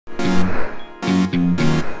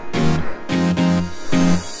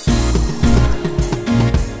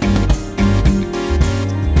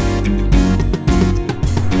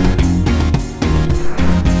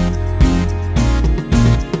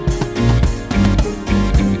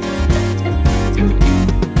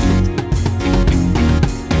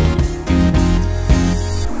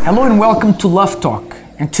Hello and welcome to Love Talk.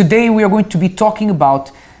 And today we are going to be talking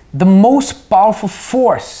about the most powerful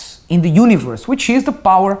force in the universe, which is the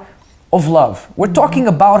power of love. We're talking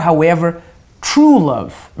about, however, true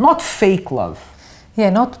love, not fake love. Yeah,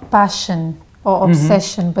 not passion or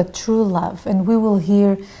obsession, but true love. And we will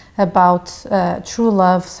hear about true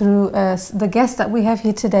love through the guests that we have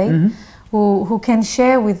here today, who can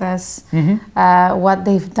share with us what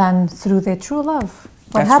they've done through their true love.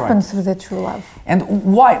 What happened through their true love. And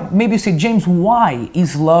why, maybe you say, James, why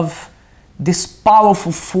is love this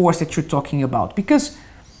powerful force that you're talking about? Because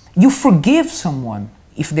you forgive someone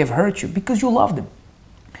if they've hurt you because you love them.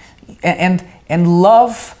 And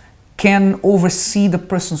love can oversee the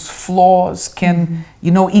person's flaws, can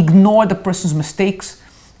ignore the person's mistakes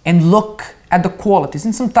and look at the qualities.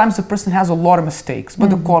 And sometimes the person has a lot of mistakes, but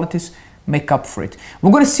the qualities make up for it.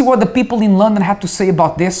 We're going to see what the people in London had to say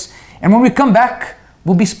about this. And when we come back,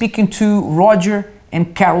 we'll be speaking to Roger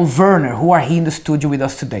and Carol Verner, who are here in the studio with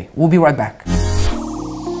us today. We'll be right back.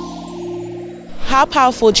 How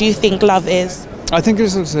powerful do you think love is? I think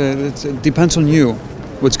it depends on you,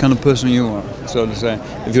 which kind of person you are. So to say,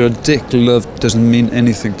 if you're a dick, love doesn't mean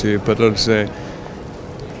anything to you. But let's say,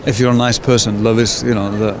 if you're a nice person, love is,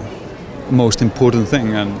 the most important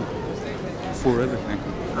thing and for everything.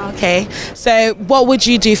 Okay, so what would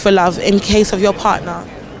you do for love in case of your partner?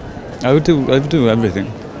 I would do everything.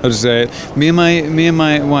 I would say, me and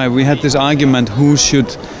my wife, we had this argument: who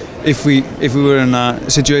should, if we were in a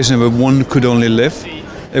situation where one could only live,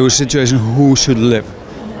 it was a situation who should live.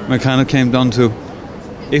 We kind of came down to,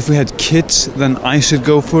 if we had kids, then I should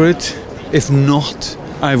go for it. If not,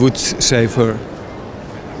 I would save her.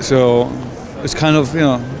 So it's kind of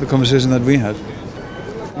the conversation that we had.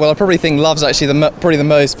 Well, I probably think love's actually probably the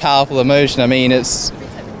most powerful emotion. I mean,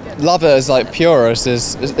 love is like purest.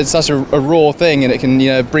 It's such a raw thing, and it can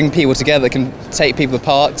bring people together. It can take people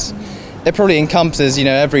apart. It probably encompasses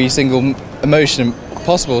every single emotion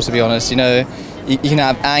possible. To be honest, you can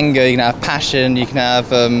have anger, you can have passion, you can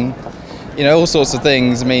have all sorts of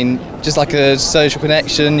things. I mean, just like a social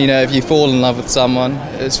connection. If you fall in love with someone,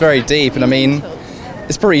 it's very deep, and I mean,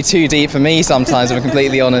 it's probably too deep for me sometimes. If I'm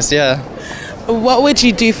completely honest, yeah. What would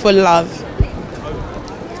you do for love?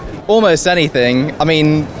 Almost anything. I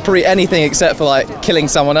mean, probably anything except for like killing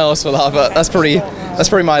someone else for love. But that's probably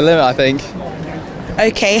my limit, I think.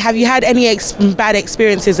 Okay. Have you had any bad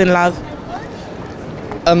experiences in love?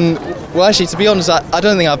 Well, actually, to be honest, I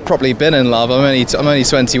don't think I've properly been in love. I'm only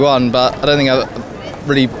 21, but I don't think I've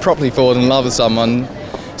really properly fallen in love with someone.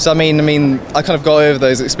 So I mean, I kind of got over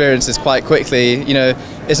those experiences quite quickly.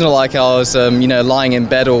 It's not like I was, lying in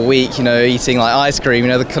bed all week, eating like ice cream.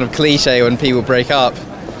 The kind of cliche when people break up.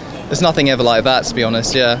 There's nothing ever like that, to be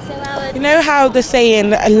honest. Yeah. You know how the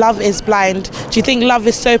saying "love is blind." Do you think love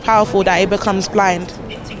is so powerful that it becomes blind?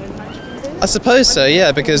 I suppose so.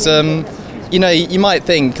 Yeah, because you might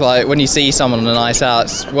think like when you see someone on a night out,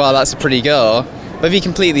 well, that's a pretty girl. But if you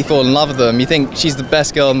completely fall in love with them, you think she's the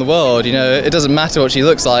best girl in the world. It doesn't matter what she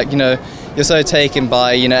looks like. You're so taken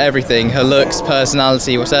by everything, her looks,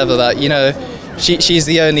 personality, whatever, that she's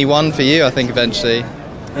the only one for you. I think eventually.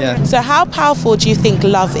 Yeah. So how powerful do you think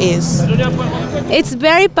love is? It's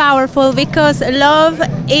very powerful because love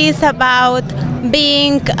is about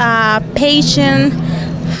being patient,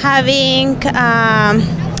 having to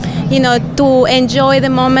enjoy the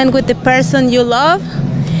moment with the person you love,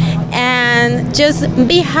 and just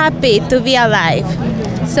be happy to be alive.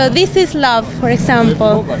 So this is love, for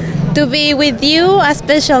example, to be with you, a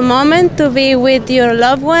special moment, to be with your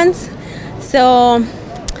loved ones. So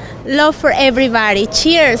love for everybody.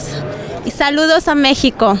 Cheers. Y saludos a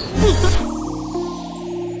México.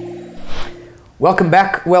 Welcome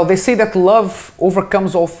back. Well, they say that love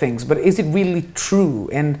overcomes all things, but is it really true?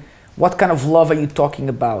 And what kind of love are you talking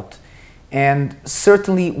about? And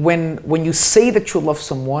certainly when you say that you love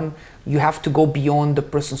someone, you have to go beyond the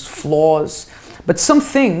person's flaws. But some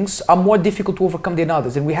things are more difficult to overcome than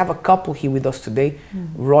others. And we have a couple here with us today,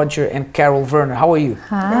 Roger and Carol Verner. How are you?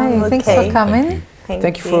 Hi, thanks for coming.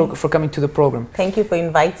 Thank you for coming to the program. Thank you for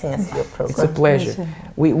inviting us to your program. It's a pleasure.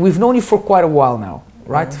 We've known you for quite a while now,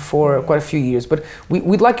 right? For quite a few years. But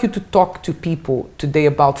we'd like you to talk to people today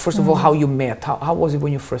about, first of all, how you met. How was it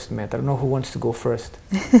when you first met? I don't know who wants to go first.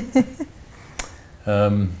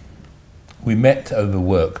 We met over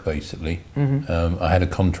work, basically. I had a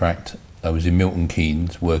contract. I was in Milton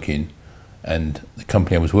Keynes working, and the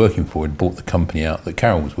company I was working for had bought the company out that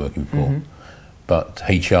Carol was working for. But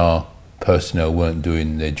HR personnel weren't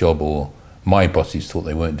doing their job, or my bosses thought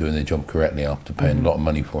they weren't doing their job correctly after paying a lot of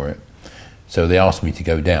money for it. So they asked me to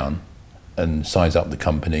go down and size up the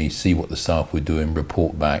company, see what the staff were doing,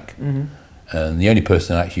 report back. And the only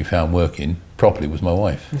person I actually found working properly was my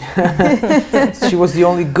wife. She was the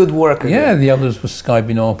only good worker. Yeah, the others were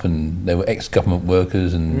skiving up, and they were ex-government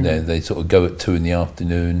workers, and they sort of go at 2 in the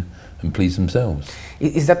afternoon and please themselves.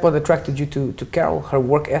 Is that what attracted you to Carol, her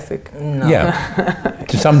work ethic? No. Yeah,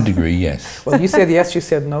 to some degree, yes. Well, you said yes, she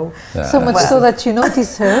said no. So much so that you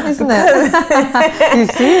noticed her, isn't it? You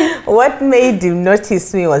see? What made him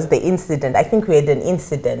notice me was the incident. I think we had an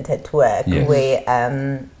incident at work where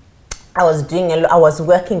I was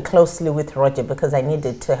working closely with Roger because I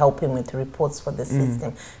needed to help him with reports for the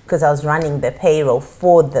system because I was running the payroll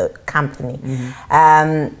for the company.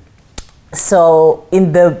 So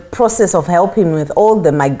in the process of helping with all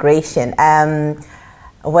the migration,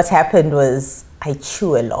 what happened was I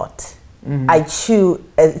chew a lot. I chew,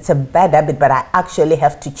 it's a bad habit, but I actually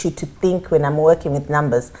have to chew to think when I'm working with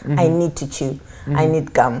numbers. I need to chew. I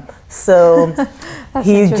need gum. So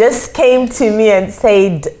he just came to me and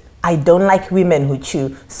said, I don't like women who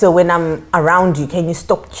chew. So when I'm around you, can you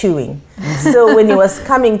stop chewing? So when he was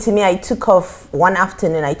coming to me, I took off, one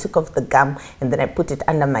afternoon, I took off the gum and then I put it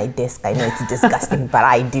under my desk. I know it's disgusting, but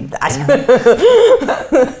I did that.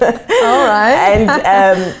 All right.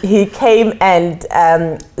 And he came and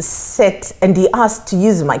sat and he asked to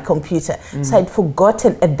use my computer. So I'd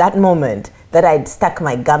forgotten at that moment that I'd stuck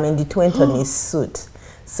my gum and it went on his suit.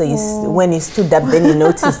 So when he stood up, then he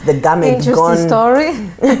noticed the gum had gone. Interesting story.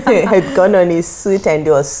 Had gone on his suit, and he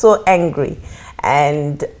was so angry.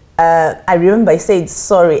 And I remember I said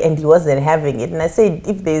sorry, and he wasn't having it. And I said,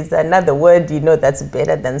 if there's another word you know that's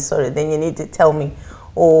better than sorry, then you need to tell me,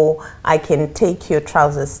 or I can take your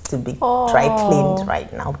trousers to be dry cleaned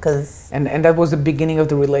right now. And that was the beginning of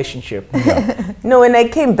the relationship. No, when I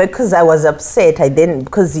came back, because I was upset,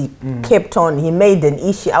 because he kept on, he made an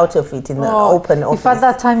issue out of it in the open office. If at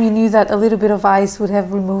that time you knew that a little bit of ice would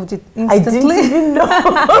have removed it instantly. I didn't even know.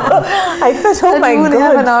 I thought, oh my God. You would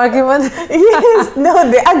have an argument. Yes,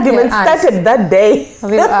 no, the argument started that day. A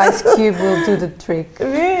little ice cube will do the trick.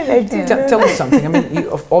 Really? Tell me something. I mean,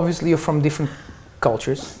 obviously you're from different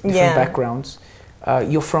cultures, different backgrounds.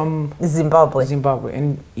 You're from Zimbabwe,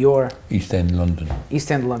 and you're East End London.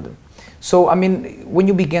 East End London. So, I mean, when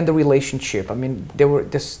you began the relationship, I mean, there were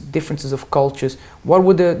differences of cultures. What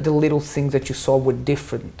were the little things that you saw were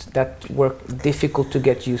different, that were difficult to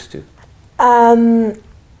get used to?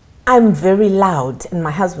 I'm very loud, and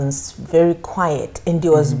my husband's very quiet, and he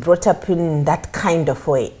was brought up in that kind of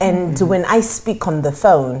way. And when I speak on the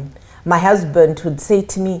phone, my husband would say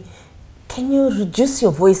to me, can you reduce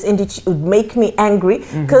your voice? And it would make me angry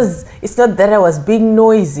because it's not that I was being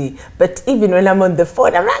noisy, but even when I'm on the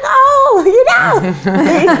phone, I'm like, oh, you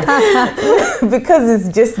know, because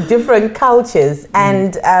it's just different cultures.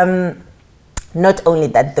 And not only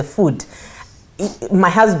that, the food. My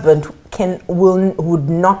husband would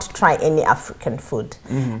not try any African food,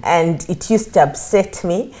 and it used to upset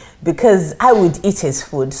me because I would eat his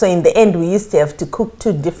food. So in the end, we used to have to cook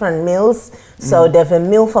 2 different meals. So I'd have a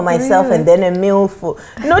meal for myself and then a meal for,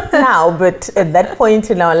 not now, but at that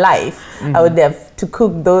point in our life, I would have to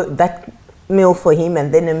cook that meal for him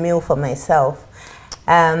and then a meal for myself.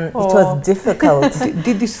 It was difficult.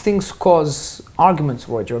 Did these things cause arguments,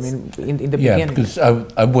 Roger? I mean, in the beginning? Yeah, because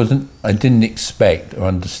I didn't expect or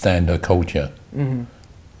understand her culture. And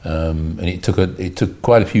it took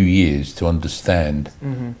quite a few years to understand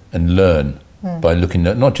and learn by looking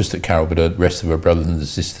at not just at Carol, but at the rest of her brothers and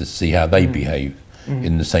sisters, to see how they behave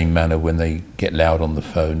in the same manner when they get loud on the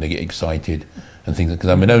phone, they get excited and things. Because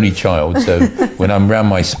I'm an only child, so when I'm around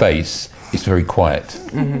my space, it's very quiet.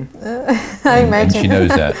 I imagine. And she knows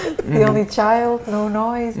that. The only child, no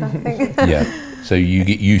noise, nothing. Yeah. So you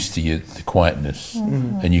get used to the quietness,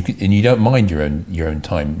 and you don't mind your own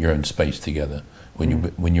time, your own space together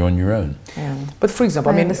when you're on your own. Yeah. But for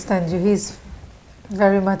example, I understand you. He's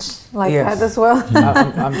very much like that as well.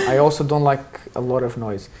 I also don't like a lot of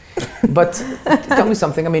noise. But tell me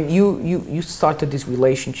something. I mean, you started this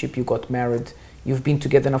relationship. You got married. You've been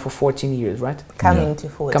together now for 14 years, right? Coming to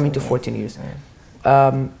 14 years.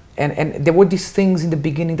 And there were these things in the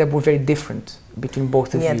beginning that were very different between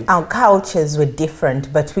both of you. Our cultures were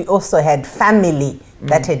different, but we also had family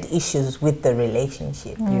that had issues with the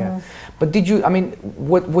relationship. Yeah. But did you, I mean,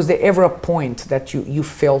 was there ever a point that you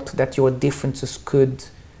felt that your differences could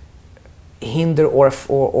hinder or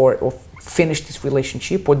finish this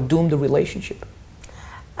relationship or doom the relationship?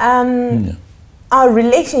 Our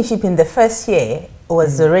relationship in the first year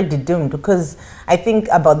was already doomed because I think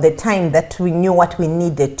about the time that we knew what we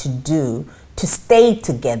needed to do to stay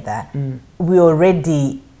together, we were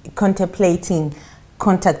already contemplating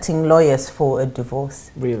contacting lawyers for a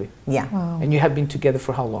divorce. Really? Yeah. Wow. And you had been together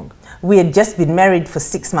for how long? We had just been married for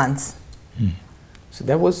 6 months. So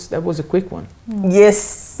that was a quick one.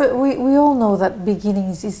 Yes. But we all know that beginning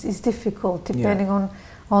is difficult depending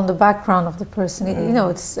on the background of the person. You know,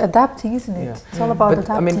 it's adapting, isn't it? It's all about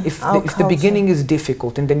adapting. I mean, if the beginning is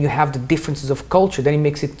difficult and then you have the differences of culture, then it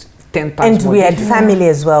makes it 10 times and more we had difficult. family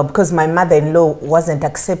as well, because my mother-in-law wasn't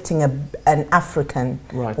accepting an African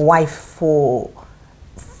wife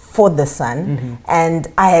for the son, and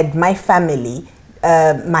I had my family.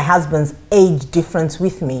 My husband's age difference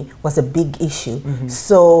with me was a big issue.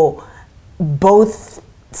 So both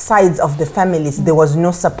sides of the families, there was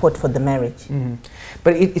no support for the marriage.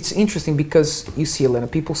 But it's interesting because you see, Helena,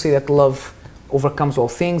 people say that love overcomes all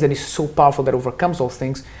things and is so powerful that overcomes all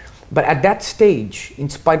things. But at that stage, in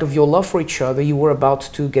spite of your love for each other, you were about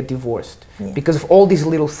to get divorced because of all these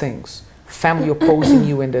little things, family opposing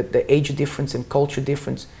you and the age difference and culture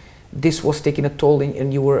difference. This was taking a toll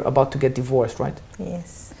and you were about to get divorced, right?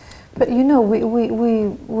 Yes. But you know,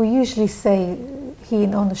 we usually say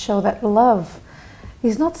here on the show that love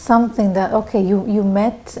is not something that, okay, you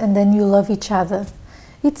met and then you love each other.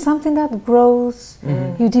 It's something that grows,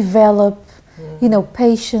 you develop, you know,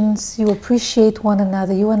 patience, you appreciate one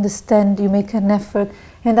another, you understand, you make an effort,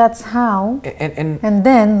 and that's how, and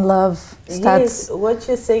then love starts. Yes, what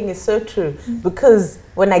you're saying is so true, because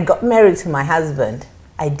when I got married to my husband,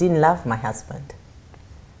 I didn't love my husband.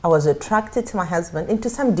 I was attracted to my husband, and to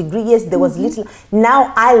some degree, yes, there was little.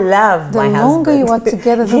 Now I love my husband. The longer you are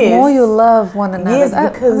together, the more you love one another.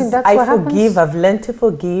 Yes, because that's I what forgive. happens. I've learned to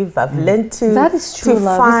forgive. I've learned to That is true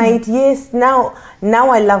love, fight. isn't it? Yes, now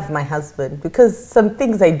I love my husband, because some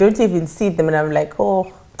things I don't even see them, and I'm like,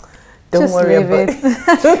 oh, don't Just worry leave about it.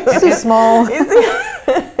 It's too small.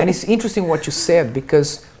 And it's interesting what you said,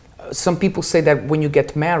 because some people say that when you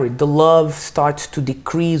get married, the love starts to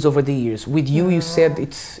decrease over the years. With you, you said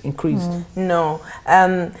it's increased. No,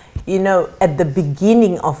 you know, at the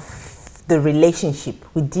beginning of the relationship,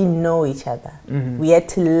 we didn't know each other. We had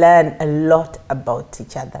to learn a lot about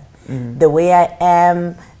each other. The way I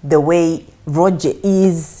am, the way Roger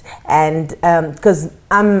is, and because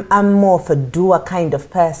I'm more of a doer kind of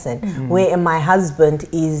person, where my husband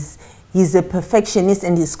he's a perfectionist,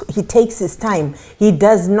 and he takes his time. He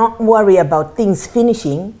does not worry about things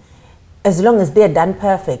finishing as long as they're done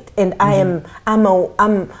perfect. And I'm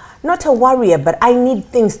not a worrier, but I need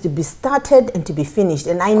things to be started and to be finished,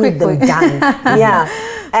 and I need them done.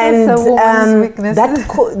 And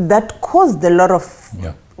that caused a lot of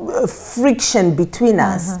friction between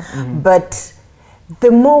us. But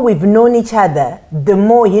the more we've known each other, the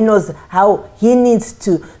more he knows how he needs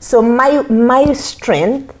to. So my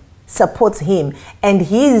strength supports him, and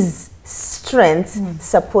his strength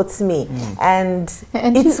supports me, and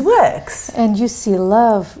it works. And you see,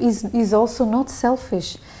 love is also not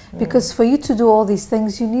selfish, because for you to do all these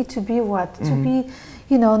things, you need to be what? To be,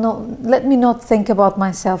 you know, no, let me not think about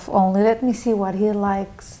myself only. Let me see what he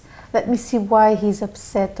likes. Let me see why he's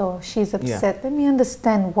upset or she's upset. Let me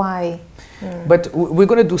understand why. But we're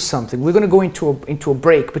going to do something. We're going to go into a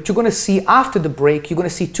break, but you're going to see after the break, you're going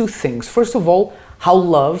to see two things. First of all, how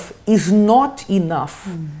love is not enough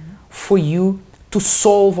for you to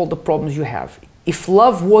solve all the problems you have. If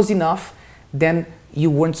love was enough, then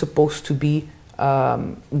you weren't supposed to be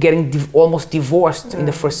getting almost divorced in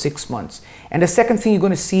the first 6 months. And the second thing you're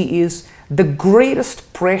going to see is the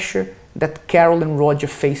greatest pressure that Carol and Roger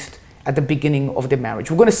faced at the beginning of their marriage.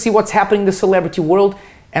 We're going to see what's happening in the celebrity world,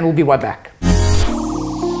 and we'll be right back.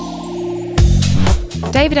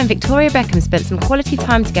 David and Victoria Beckham spent some quality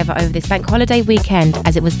time together over this bank holiday weekend,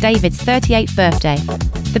 as it was David's 38th birthday.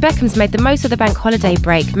 The Beckhams made the most of the bank holiday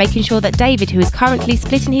break, making sure that David, who is currently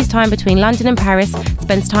splitting his time between London and Paris,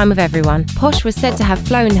 spends time with everyone. Posh was said to have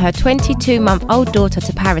flown her 22-month-old daughter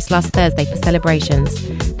to Paris last Thursday for celebrations.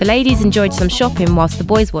 The ladies enjoyed some shopping whilst the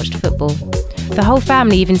boys watched football. The whole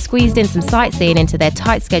family even squeezed in some sightseeing into their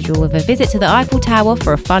tight schedule, with a visit to the Eiffel Tower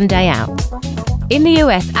for a fun day out. In the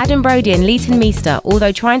US, Adam Brody and Leighton Meester,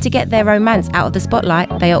 although trying to get their romance out of the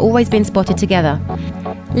spotlight, they have always been spotted together.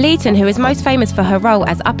 Leighton, who is most famous for her role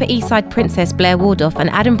as Upper East Side Princess Blair Waldorf, and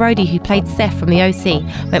Adam Brody, who played Seth from the OC,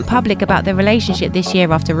 went public about their relationship this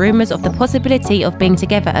year after rumours of the possibility of being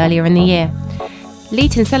together earlier in the year.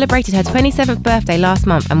 Leighton celebrated her 27th birthday last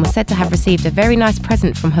month and was said to have received a very nice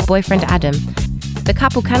present from her boyfriend Adam. The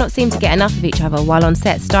couple cannot seem to get enough of each other while on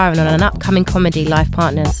set starring on an upcoming comedy, Life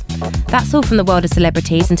Partners. That's all from the world of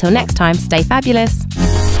celebrities. Until next time, stay fabulous.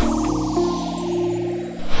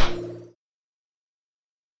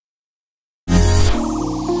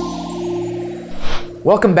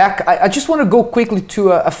 Welcome back. I just want to go quickly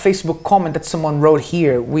to a Facebook comment that someone wrote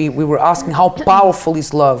here. We were asking how powerful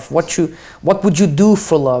is love? What would you do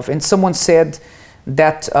for love? And someone said,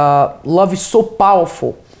 that love is so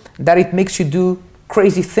powerful that it makes you do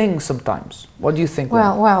crazy things sometimes. What do you think?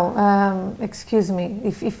 Well, excuse me.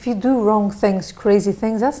 If you do wrong things, crazy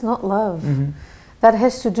things, that's not love. That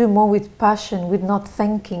has to do more with passion, with not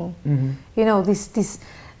thinking. You know,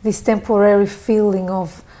 this temporary feeling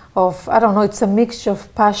of I don't know. It's a mixture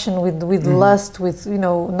of passion with lust, with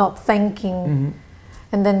not thinking,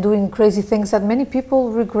 and then doing crazy things that many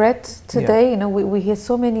people regret today. You know, we hear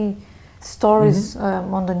so many stories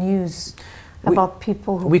on the news about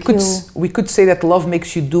people who kill. We could say that love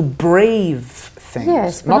makes you do brave things,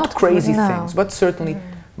 yes, not crazy things, but certainly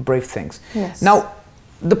brave things. Yes. Now,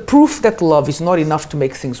 the proof that love is not enough to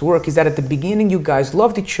make things work is that at the beginning you guys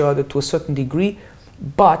loved each other to a certain degree,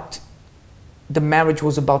 but the marriage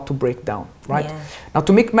was about to break down, right? Yeah. Now,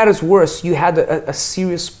 to make matters worse, you had a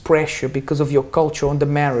serious pressure because of your culture on the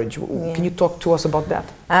marriage. Yeah. Can you talk to us about that?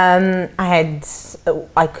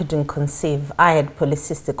 I couldn't conceive. I had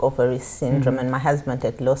polycystic ovary syndrome, and my husband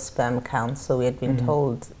had low sperm count, so we had been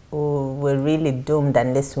told we're really doomed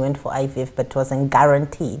unless we went for IVF, but it wasn't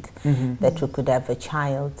guaranteed that we could have a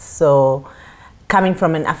child. So, coming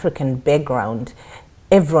from an African background,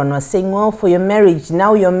 everyone was saying, well, for your marriage,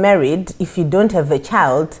 now you're married, if you don't have a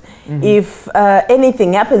child, if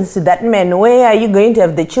anything happens to that man, where are you going to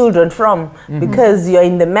have the children from? Because you're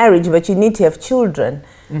in the marriage, but you need to have children.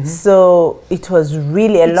 So it was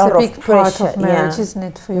really a lot of pressure. It's a big part of marriage, isn't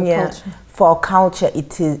it, for your culture? For our culture,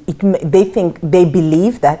 it is. They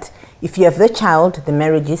believe that if you have the child, the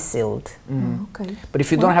marriage is sealed. Okay. But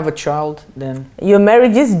if you don't have a child, then your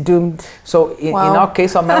marriage is doomed. So in our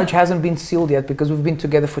case, our marriage hasn't been sealed yet because we've been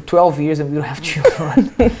together for 12 years and we don't have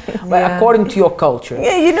children. But according to your culture.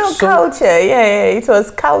 Yeah, you know, culture. Yeah, it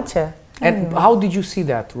was culture. And how did you see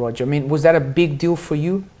that, Roger? I mean, was that a big deal for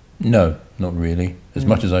you? No, not really. As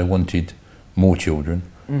much as I wanted more children,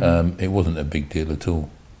 it wasn't a big deal at all.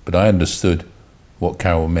 But I understood what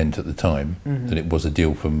Carol meant at the time, that it was a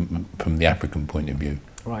deal from the African point of view.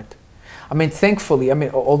 Right. I mean, thankfully,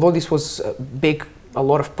 although this was a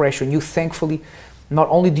lot of pressure, and you thankfully, not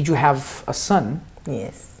only did you have a son,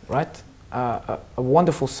 yes, right, a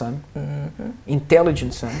wonderful son,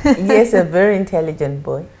 intelligent son. Yes, a very intelligent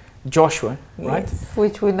boy. Joshua, right? Yes.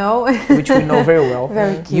 Which we know. Which we know very well.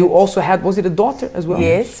 Very cute. You also had, was it a daughter as well?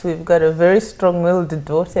 Yes, we've got a very strong-willed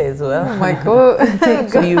daughter as well. Oh my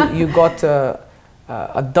God. So you got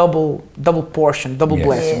a double portion, double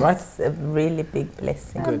blessing, right? Yes, a really big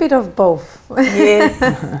blessing. A bit of both. Yes.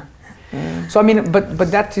 So I mean,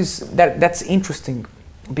 but that's interesting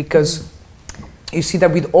because you see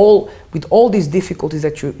that with all these difficulties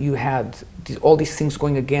that you had, all these things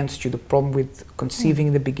going against you, the problem with conceiving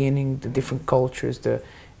in the beginning, the different cultures, the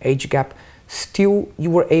age gap, still you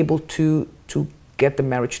were able to get the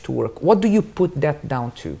marriage to work. What do you put that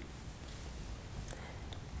down to?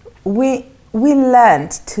 We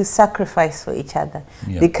learned to sacrifice for each other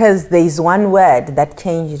because there is one word that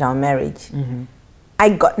changed our marriage. I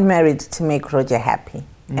got married to make Roger happy,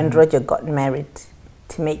 and Roger got married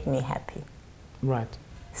to make me happy. Right.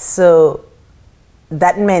 So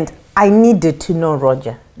that meant I needed to know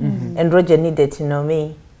Roger, and Roger needed to know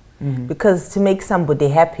me, because to make somebody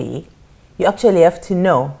happy, you actually have to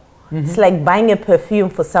know. It's like buying a perfume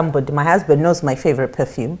for somebody. My husband knows my favorite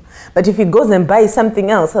perfume, but if he goes and buys something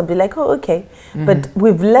else, I'll be like, oh, okay. But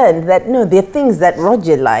we've learned that, no, there are things that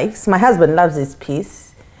Roger likes. My husband loves his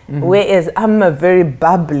peace, whereas I'm a very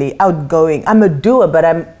bubbly, outgoing. I'm a doer, but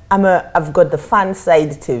I've got the fun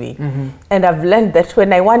side to me. And I've learned that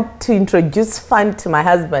when I want to introduce fun to my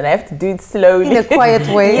husband, I have to do it slowly. In a quiet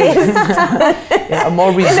way. Yeah, a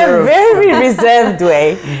more reserved. In a very reserved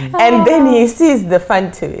way. And then he sees the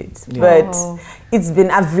fun to it. But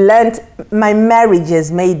I've learned, my marriage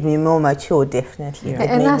has made me more mature, definitely.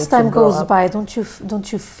 And as time goes by, don't you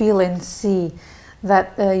feel and see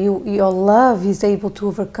that your love is able to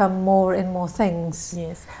overcome more and more things?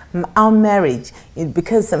 Yes. Our marriage,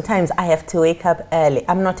 because sometimes I have to wake up early.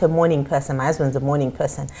 I'm not a morning person. My husband's a morning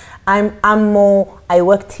person. I'm more, I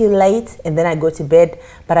work till late and then I go to bed,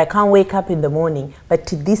 but I can't wake up in the morning. But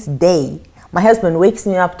to this day, my husband wakes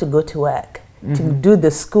me up to go to work, to do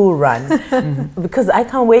the school run, because I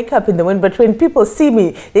can't wake up in the morning. But when people see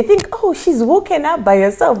me, they think, oh, she's woken up by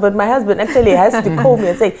herself. But my husband actually has to call me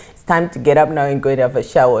and say, it's time to get up now and go and have a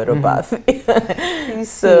shower or a bath.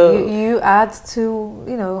 So you add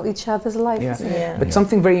to each other's life. Yeah. But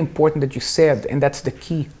something very important that you said, and that's the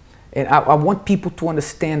key. And I want people to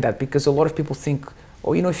understand that, because a lot of people think,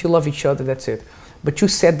 oh, if you love each other, that's it. But you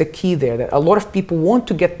said the key there, that a lot of people want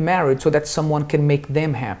to get married so that someone can make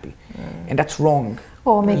them happy. And that's wrong.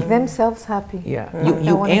 or make themselves happy. Yeah.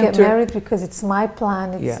 I want to get married because it's my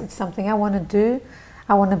plan. It's something I want to do.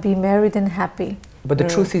 I want to be married and happy. But the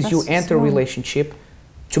truth is, you enter a relationship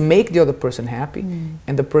to make the other person happy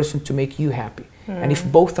and the person to make you happy. And if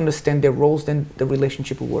both understand their roles, then the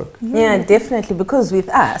relationship will work. Yeah, definitely. Because with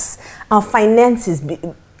us, our finances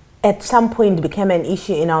at some point became an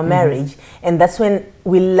issue in our marriage. And that's when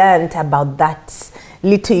we learned about that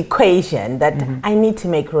little equation that I need to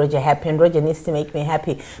make Roger happy and Roger needs to make me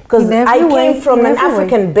happy. Because I came from an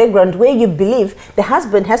African background where you believe the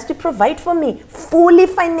husband has to provide for me fully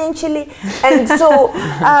financially. And so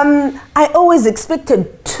I always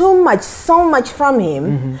expected too much, so much from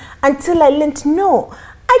him until I learned, no,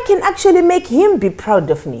 I can actually make him be proud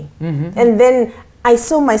of me. And then I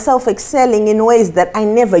saw myself excelling in ways that I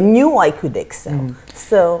never knew I could excel.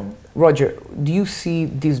 So, Roger, do you see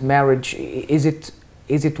this marriage, is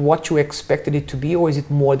it what you expected it to be, or is it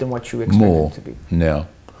more than what you expected it to be? Now.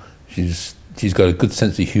 She's got a good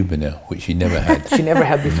sense of humour now, which she never had. She never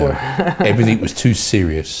had before. No. Everything was too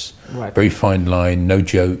serious. Right. Very fine line, no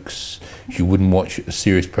jokes. She wouldn't watch a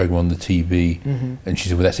serious programme on the TV. And she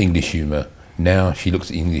said, well, that's English humour. Now she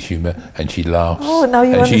looks at English humour and she laughs. Oh, now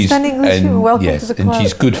you understand English humour. Welcome to the club. And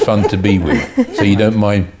she's good fun to be with. So you don't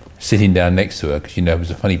mind sitting down next to her because you know it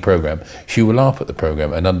was a funny programme. She will laugh at the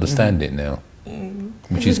programme and understand it now,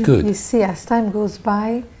 which is good. You see, as time goes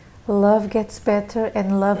by, love gets better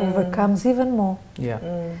and love overcomes even more.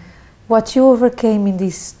 Yeah. What you overcame in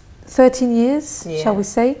these 13 years, shall we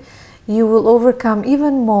say, you will overcome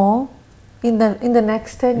even more in the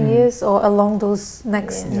next 10 years or along those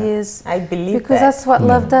next years. I believe because that's what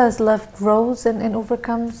love does. Love grows and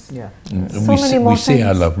overcomes so many more things. We see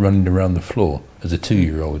our love running around the floor as a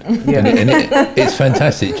 2-year-old. And it's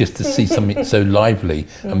fantastic just to see something so lively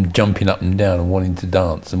and jumping up and down and wanting to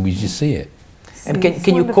dance, and we just see it. And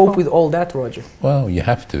can you cope with all that, Roger? Well, you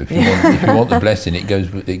have to. If you want the blessing, it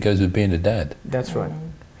goes with being a dad. That's right.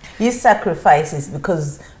 He sacrifices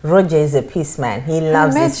because Roger is a peace man. He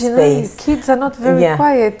loves his space. Kids are not very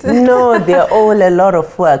quiet. No, they're all a lot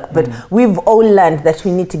of work. But we've all learned that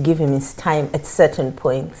we need to give him his time at certain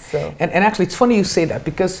points. So. And actually, it's funny you say that,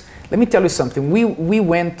 because let me tell you something. We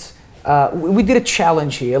went, we did a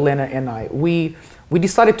challenge here, Helena and I. We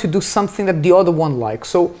decided to do something that the other one likes.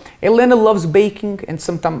 So Helena loves baking and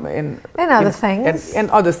sometimes and other things.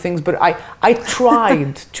 And other things. But I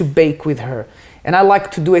tried to bake with her. And I like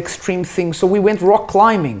to do extreme things. So we went rock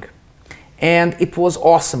climbing. And it was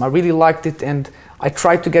awesome. I really liked it. And I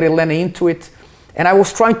tried to get Helena into it. And I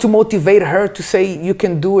was trying to motivate her to say, you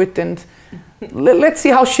can do it. And let's see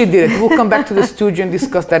how she did it. We'll come back to the studio and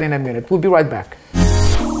discuss that in a minute. We'll be right back.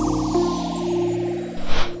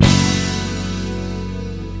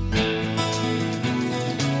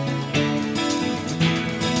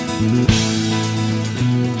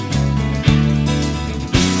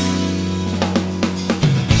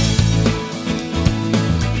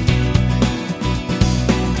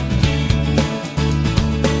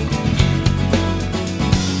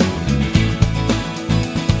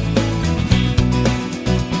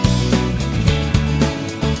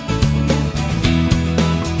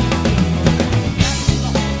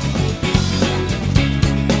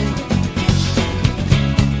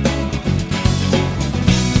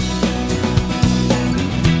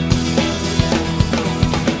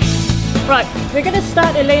 Right, we're going to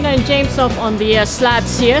start Helena and James off on the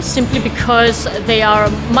slabs here, simply because they are a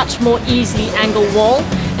much more easily angled wall,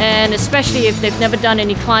 and especially if they've never done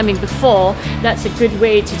any climbing before, that's a good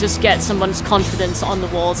way to just get someone's confidence on the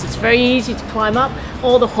walls. It's very easy to climb up.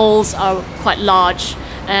 All the holes are quite large,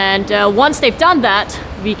 and once they've done that,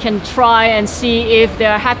 we can try and see if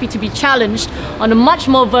they're happy to be challenged on a much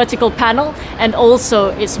more vertical panel, and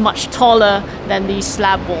also it's much taller than these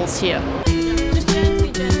slab walls here.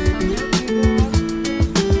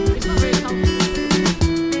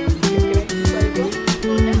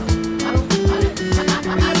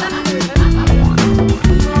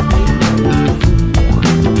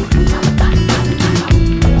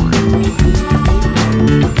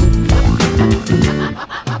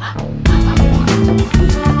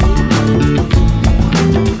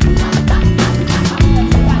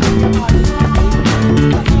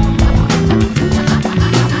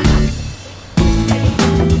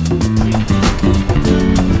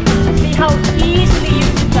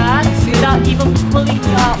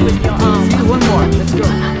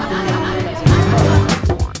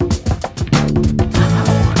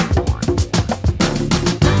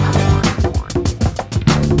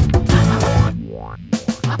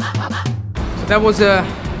 That was a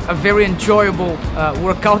a very enjoyable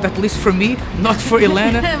workout, at least for me, not for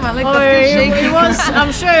Helena. It was,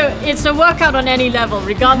 I'm sure it's a workout on any level,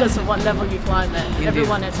 regardless of what level you climb at. Indeed.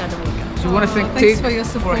 Everyone has had a workout. So we want to thank Tig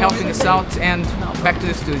for helping us out, and back to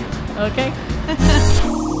the studio. Okay.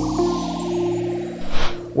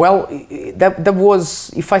 Well, that was,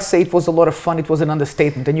 if I say it was a lot of fun, it was an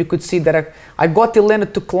understatement. And you could see that I got Helena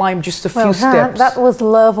to climb just a few steps. That was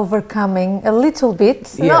love overcoming a little bit,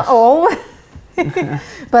 Yes. not all.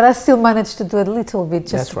 But I still managed to do a little bit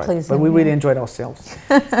just That's to right. please But him. we really enjoyed ourselves.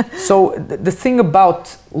 So the thing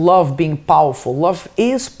about love being powerful, love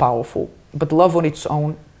is powerful, but love on its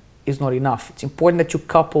own is not enough. It's important that you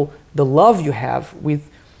couple the love you have with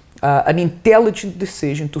an intelligent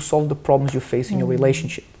decision to solve the problems you face in your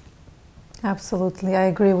relationship. Absolutely, I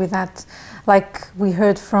agree with that. Like we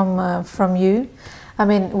heard from you, I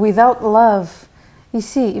mean, without love, you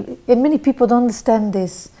see, and many people don't understand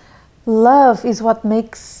this. Love is what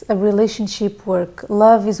makes a relationship work.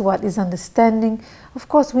 Love is what is understanding. Of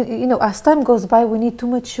course, as time goes by, we need to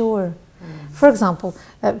mature. For example,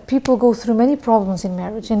 people go through many problems in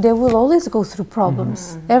marriage, and they will always go through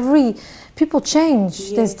problems. People change.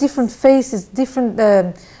 Yes. There's different phases, different.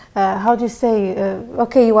 How do you say?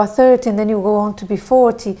 Okay, you are 30, and then you go on to be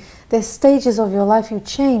 40. There's stages of your life you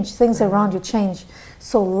change. Things around you change.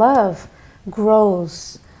 So love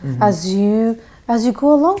grows as you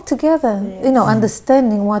go along together. Yes.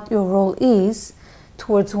 Understanding what your role is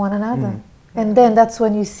towards one another, and then that's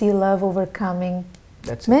when you see love overcoming.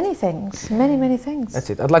 Many things, many things. That's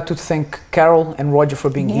it. I'd like to thank Carol and Roger for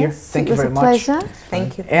being here. Thank you very much. Pleasure.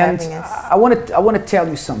 Thank you for and having us. I want to tell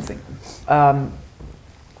you something.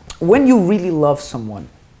 When you really love someone,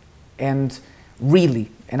 and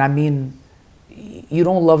I mean, you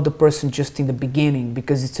don't love the person just in the beginning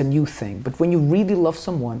because it's a new thing, but when you really love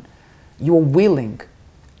someone, you are willing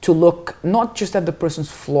to look not just at the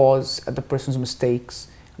person's flaws, at the person's mistakes,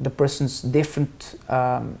 the person's different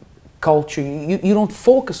culture. You don't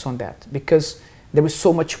focus on that because there is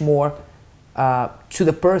so much more to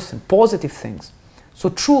the person, positive things. So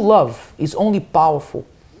true love is only powerful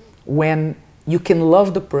when you can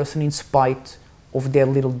love the person in spite of their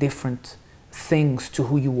little different things to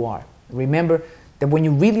who you are. Remember that when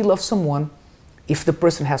you really love someone, if the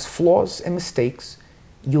person has flaws and mistakes,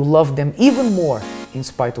 you love them even more in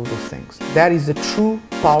spite of those things. That is the true,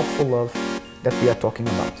 powerful love that we are talking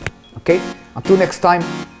about. Okay? Until next time,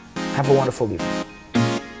 have a wonderful evening.